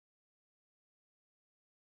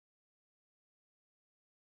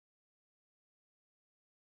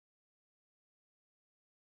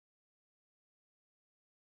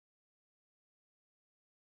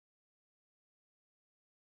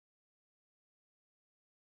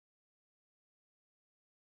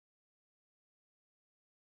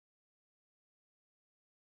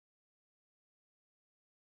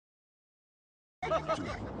What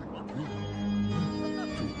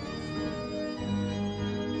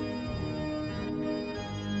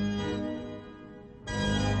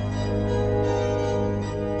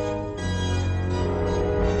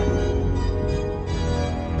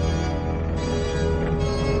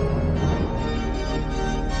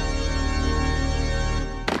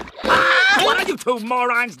are you two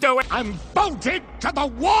morons doing? I'm bolted to the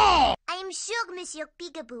wall! I'm sure Monsieur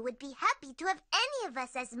Peekaboo would be happy to have any of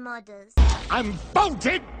us as models. I'm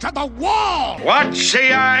bolted to the wall! What's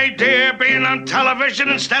the idea being on television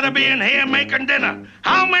instead of being here making dinner?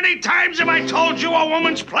 How many times have I told you a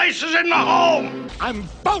woman's place is in the home? I'm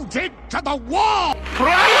bolted to the wall!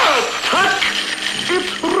 Friar Tuck!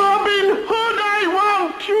 It's Robin Hood I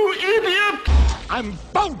want, you idiot! I'm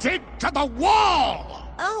bolted to the wall!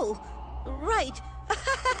 Oh, right.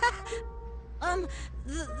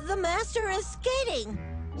 The master is skating.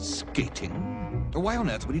 Skating? Why on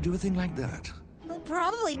earth would he do a thing like that? Well,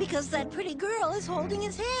 probably because that pretty girl is holding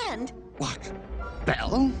his hand. What?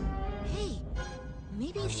 Belle? Hey,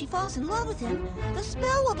 maybe if she falls in love with him, the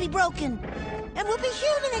spell will be broken, and we'll be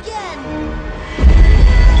human again.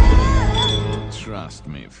 Trust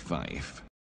me, Fife.